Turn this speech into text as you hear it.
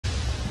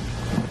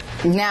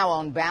Now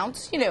on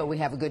Bounce, you know we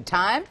have a good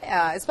time,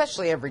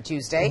 especially every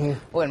Tuesday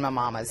when my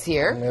mama's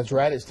here. That's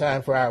right. It's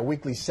time for our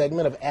weekly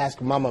segment of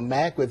Ask Mama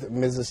Mack with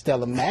Mrs.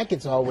 Stella Mack.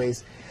 It's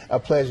always a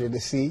pleasure to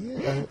see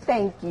you.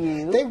 Thank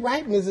you. They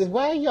right, Mrs.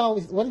 Why do you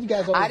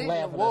guys always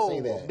laugh when I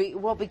say that?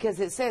 Well, because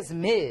it says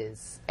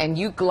Ms. and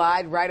you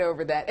glide right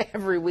over that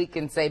every week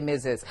and say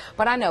Mrs.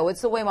 But I know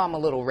it's the way Mama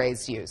Little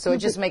raised you, so it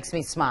just makes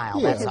me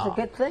smile. Yeah. That's all. It's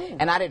a good thing.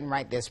 And I didn't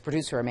write this.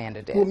 Producer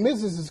Amanda did. Well,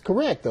 Mrs. is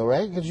correct, though,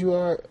 right? Because you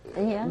are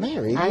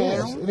married. I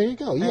yes. am. There you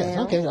go. Yes.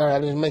 Okay. All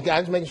right. I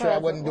was making sure I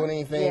wasn't doing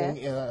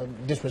anything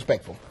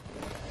disrespectful.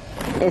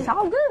 It's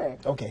all good.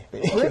 Okay.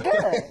 We're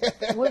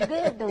good. We're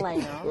good,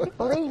 Delano.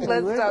 Believe me,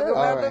 Let's talk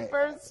about the right.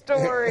 first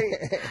story.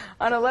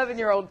 An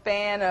 11-year-old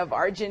fan of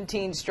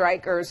Argentine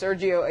striker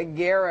Sergio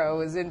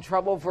Aguero is in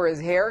trouble for his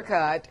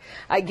haircut.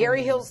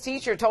 Gary Hill's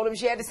teacher told him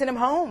she had to send him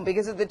home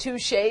because of the two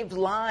shaved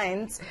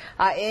lines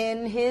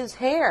in his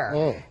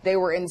hair. They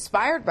were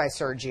inspired by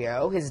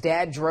Sergio. His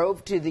dad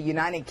drove to the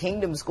United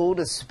Kingdom school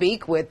to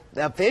speak with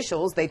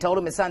officials. They told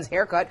him his son's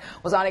haircut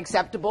was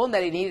unacceptable and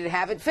that he needed to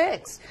have it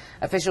fixed.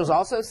 Officials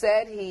also said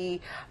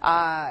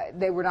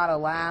they were not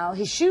allowed,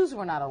 his shoes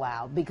were not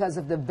allowed because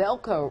of the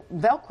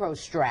Velcro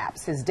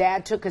straps. His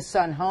dad took his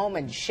son home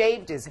and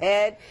shaved his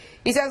head.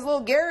 He says little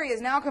Gary is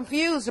now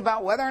confused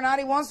about whether or not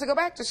he wants to go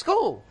back to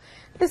school.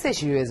 This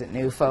issue isn't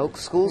new,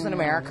 folks. Schools in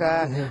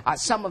America,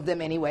 some of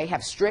them anyway,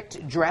 have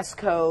strict dress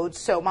codes.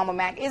 So, Mama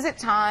Mack, is it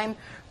time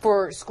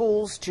for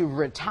schools to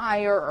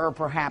retire or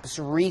perhaps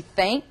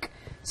rethink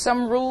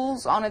some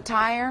rules on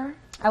attire?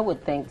 I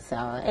would think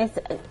so. It's,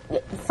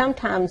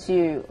 sometimes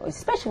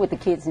especially with the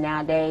kids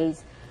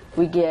nowadays,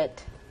 we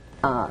get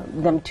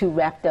them too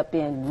wrapped up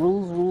in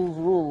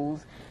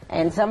rules,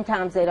 and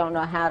sometimes they don't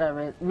know how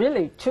to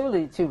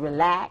truly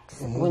relax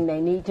when they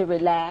need to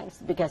relax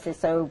because they're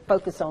so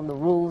focused on the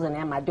rules and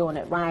am I doing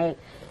it right.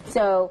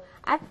 So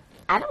I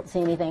don't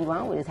see anything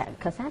wrong with his hat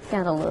because I've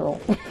got a little...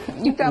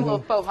 You've got a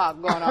little faux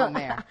hawk going on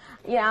there.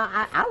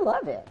 Yeah, I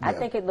love it. Yeah. I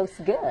think it looks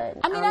good.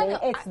 I mean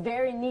it's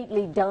very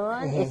neatly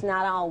done. It's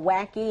not all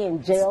wacky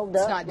and gelled up.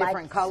 It's not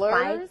different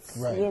colors.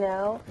 Spikes, you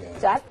know. Yeah.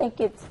 So I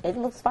think it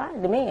looks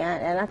fine to me,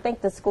 and I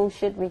think the school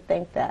should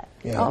rethink that.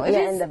 Yeah,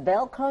 and the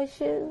Velcro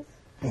shoes.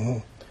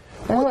 I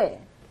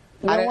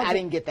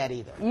didn't get that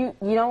either. You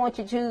don't want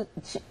your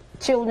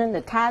children to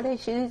tie their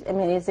shoes? I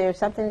mean, is there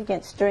something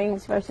against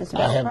strings versus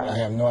Velcro? I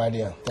have no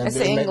idea. That's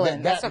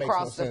England. That's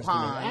across the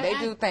pond. They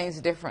do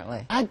things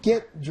differently. I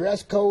get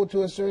dress code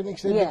to a certain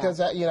extent because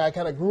I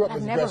kind of grew up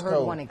with dress code. I've never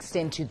heard one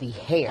extend to the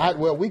hair.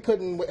 Well, we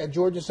couldn't at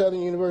Georgia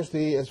Southern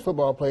University as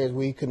football players.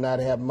 We could not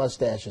have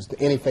mustaches,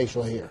 any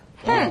facial hair.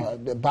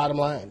 The bottom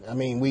line. I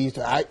mean, we used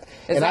to. I used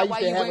to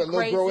have it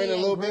grow in a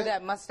little bit.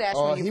 That mustache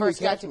when you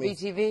first got to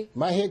BTV.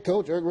 My head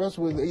coach, Eric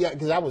Russell, was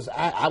because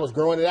I was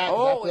growing it out.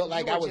 I felt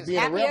like I was being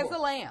a rebel. Happy as a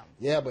lamb.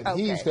 Yeah, but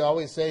he used to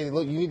always say,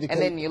 "Look, you need to."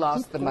 And then you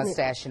lost the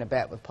mustache in a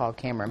bet with Paul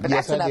Cameron, but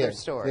that's another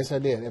story. Yes, I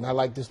did, and I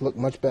like this look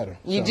much better.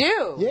 You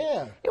do?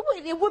 Yeah.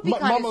 It would be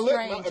kind of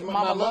strange.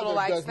 My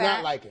mother does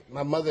not like it.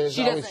 My mother is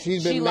always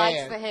she's been mad. She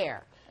likes the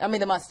hair. I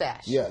mean the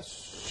mustache.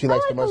 Yes, she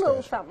likes the mustache. A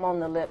little something on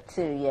the lip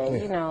too,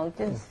 you know,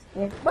 just.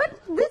 Yeah. But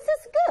this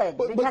is good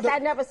because I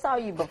never saw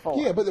you before.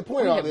 Yeah, but the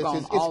point of all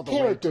this is it's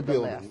character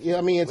building. Yeah,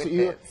 I mean, it's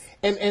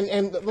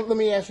and let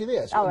me ask you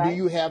this: do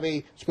you have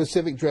a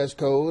specific dress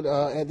code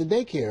at the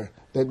daycare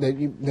that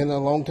you've been a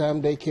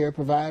long-time daycare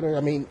provider? I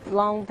mean,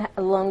 long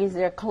as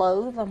they're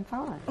clothed, I'm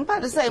fine. I'm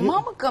about to say,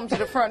 Mama come to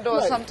the front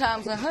door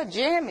sometimes in her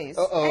jammies.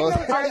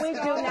 We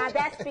do now.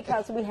 That's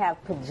because we have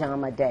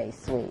pajama day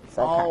suites.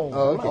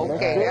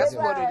 Okay, that's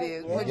what it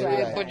is.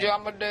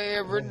 Pajama day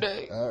every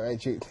day. All right,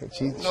 she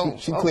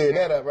cleared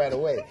that up right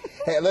away.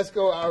 Hey, let's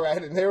go. All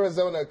right, an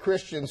Arizona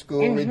Christian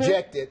school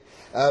rejected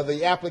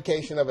the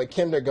application of a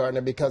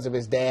kindergartner because of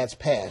his dad's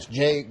past.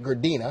 Jay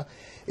Gardena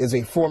is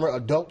a former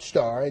adult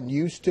star and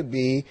used to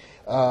be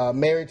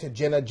married to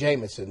Jenna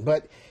Jameson.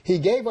 But he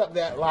gave up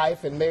that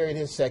life and married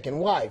his second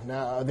wife.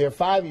 Now, their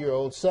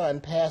 5-year-old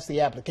son passed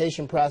the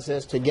application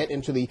process to get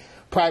into the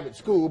private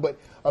school, but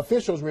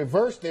officials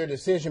reversed their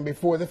decision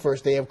before the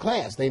first day of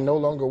class. They no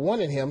longer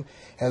wanted him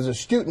as a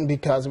student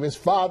because of his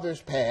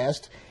father's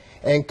past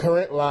and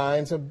current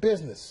lines of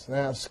business.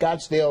 Now,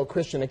 Scottsdale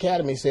Christian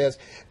Academy says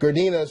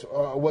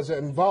Gardena was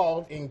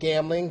involved in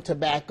gambling,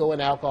 tobacco,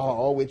 and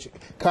alcohol, which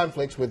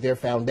conflicts with their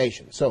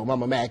foundation. So,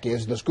 Mama Mack,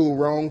 is the school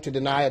wrong to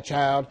deny a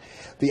child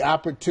the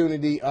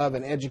opportunity of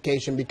an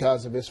education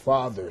because of his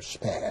father's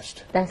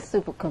past? That's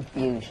super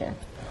confusion.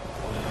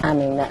 I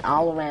mean,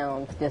 all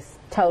around, just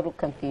total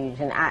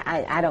confusion.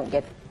 I don't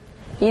get,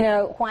 you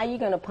know, why are you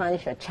going to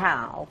punish a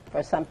child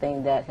for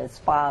something that his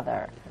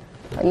father...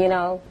 You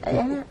know,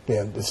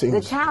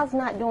 the child's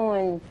not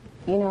doing,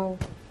 you know.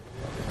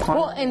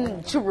 Well,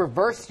 and to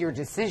reverse your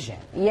decision.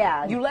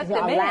 Yeah. You let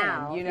them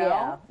in, you know.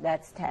 Yeah,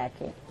 that's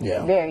tacky.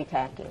 Yeah. Very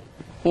tacky.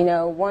 You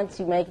know, once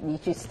you make it, you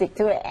should stick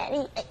to it.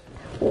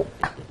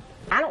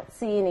 I don't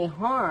see any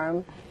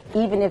harm,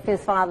 even if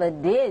his father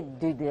did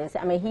do this.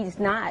 I mean, he's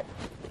not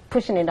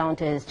pushing it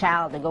onto his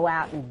child to go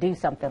out and do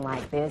something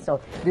like this, or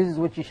this is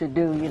what you should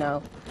do, you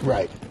know.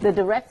 Right. The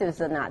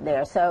directives are not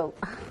there, so.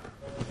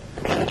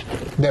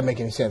 Doesn't make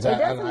any sense. It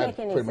doesn't make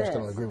any pretty sense much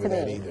don't agree with to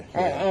that me. either.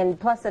 Yeah. And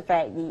plus the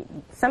fact,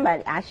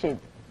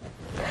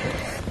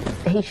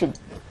 he should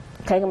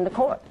take him to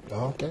court.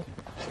 Okay.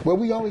 Well,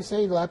 we always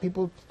say, a lot of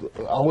people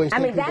always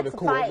take people to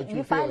court. Fight.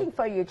 You're fighting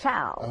for your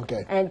child.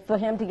 Okay. And for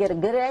him to get a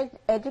good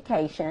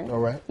education. All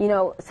right. You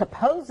know,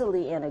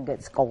 supposedly in a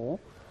good school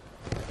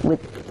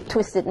with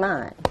twisted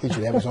mind. He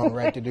should have his own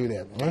right to do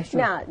that. That's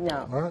true.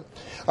 No.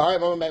 All right,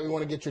 Mama Mack, we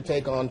want to get your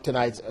take on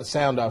tonight's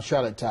Sound Off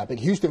Charlotte topic.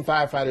 Houston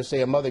firefighters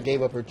say a mother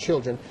gave up her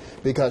children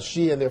because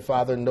she and their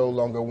father no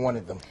longer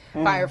wanted them.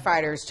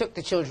 Firefighters took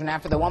the children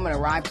after the woman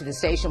arrived to the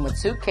station with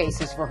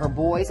suitcases for her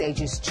boys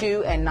ages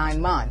 2 and 9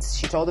 months.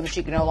 She told them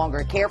she could no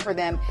longer care for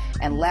them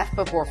and left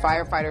before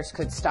firefighters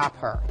could stop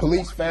her.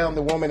 Police found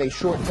the woman a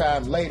short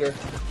time later.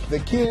 The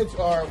kids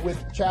are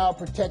with Child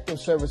Protective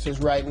Services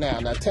right now.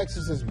 Now,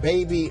 Texas's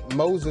Baby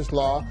Moses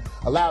law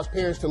allows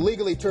parents to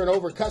legally turn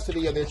over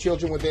custody of their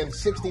children within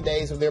 60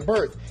 days of their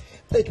birth.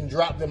 They can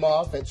drop them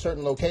off at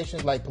certain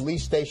locations like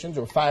police stations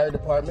or fire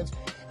departments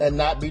and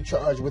not be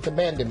charged with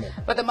abandonment.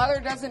 But the mother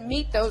doesn't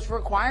meet those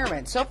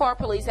requirements. So far,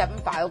 police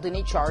haven't filed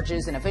any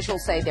charges, and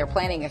officials say they're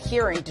planning a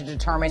hearing to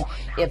determine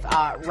if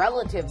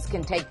relatives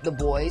can take the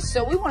boys.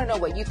 So we want to know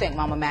what you think,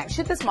 Mama Mack.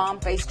 Should this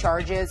mom face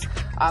charges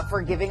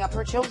for giving up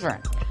her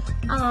children?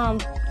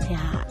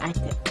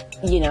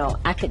 Yeah,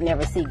 I could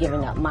never see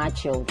giving up my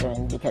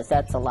children because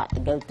that's a lot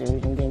to go through,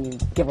 and then you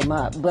give them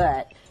up.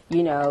 But,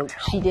 you know,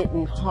 she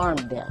didn't harm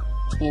them.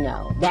 You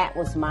know, that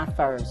was my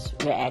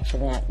first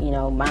reaction. That, you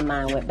know, my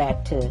mind went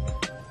back to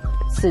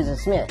Susan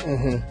Smith,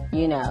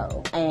 you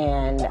know,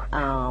 and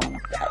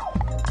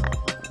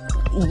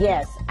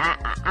yes,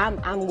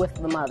 I'm with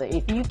the mother.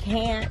 If you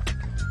can't,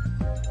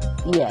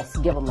 yes,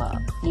 give them up,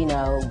 you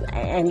know,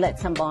 and let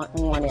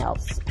someone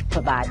else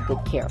provide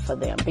good care for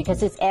them,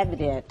 because it's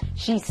evident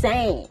she's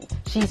saying,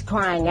 she's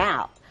crying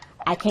out,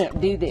 I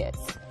can't do this.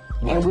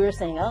 Right. And we're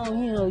saying, oh,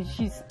 you know,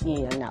 she's,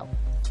 you know,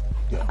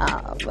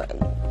 no. But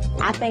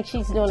I think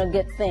she's doing a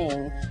good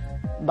thing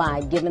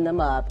by giving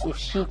them up if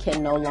she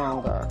can no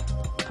longer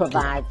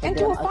provide for them.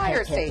 Into a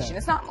fire station.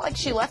 It's not like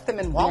she left them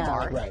in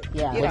Walmart. Yeah. Right.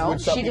 Yeah. You know,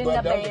 she didn't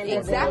abandon them.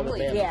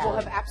 Exactly. Yeah. People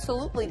have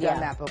absolutely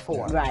done that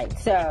before. Right.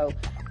 So,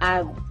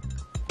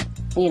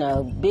 you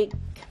know, big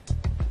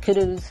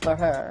kudos for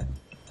her.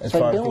 As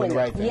far as doing the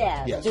right thing.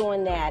 Yes,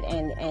 doing that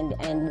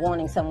and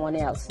wanting someone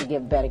else to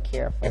give better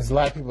care for. As a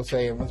lot of people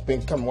say, it's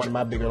become one of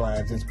my bigger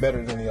lines, it's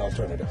better than the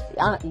alternative.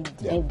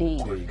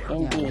 Indeed.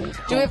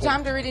 Do we have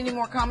time to read any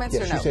more comments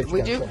or no?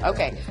 We do?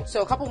 Okay.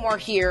 So a couple more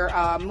here.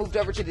 Moved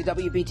over to the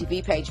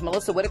WBTV page.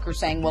 Melissa Whitaker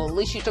saying, well, at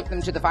least she took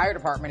them to the fire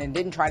department and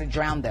didn't try to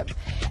drown them.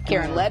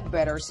 Karen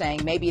Ledbetter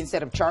saying maybe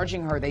instead of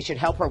charging her, they should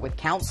help her with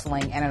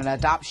counseling and an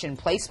adoption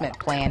placement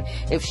plan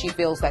if she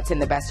feels that's in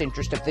the best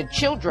interest of the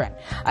children.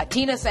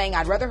 Tina saying,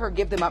 I'd rather her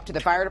give them up to the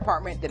fire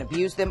department than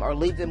abuse them or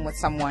leave them with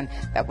someone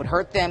that would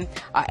hurt them.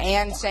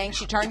 Anne saying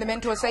she turned them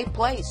into a safe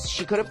place.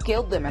 She could have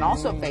killed them and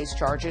also faced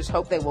charges.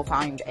 Hope they will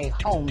find a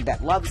home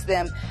that loves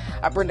them.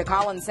 Brenda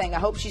Collins saying, I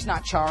hope she's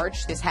not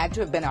charged. This had to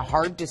have been a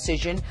hard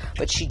decision,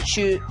 but she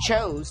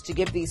chose to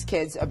give these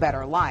kids a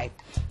better life.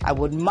 I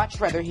would much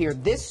rather hear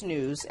this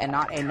news and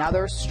not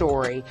another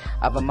story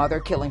of a mother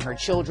killing her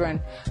children.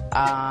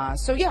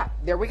 So yeah,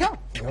 there we go.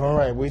 All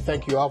right, we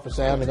thank you all for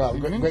sounding off.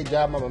 Great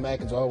job, Mama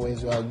Mack, as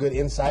always. Good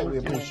insight. We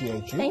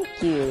appreciate you.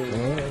 Thank you.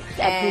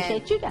 I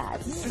appreciate you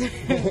guys.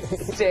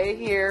 Stay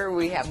here.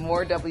 We have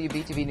more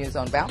WBTV News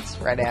on Bounce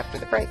right after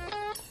the break.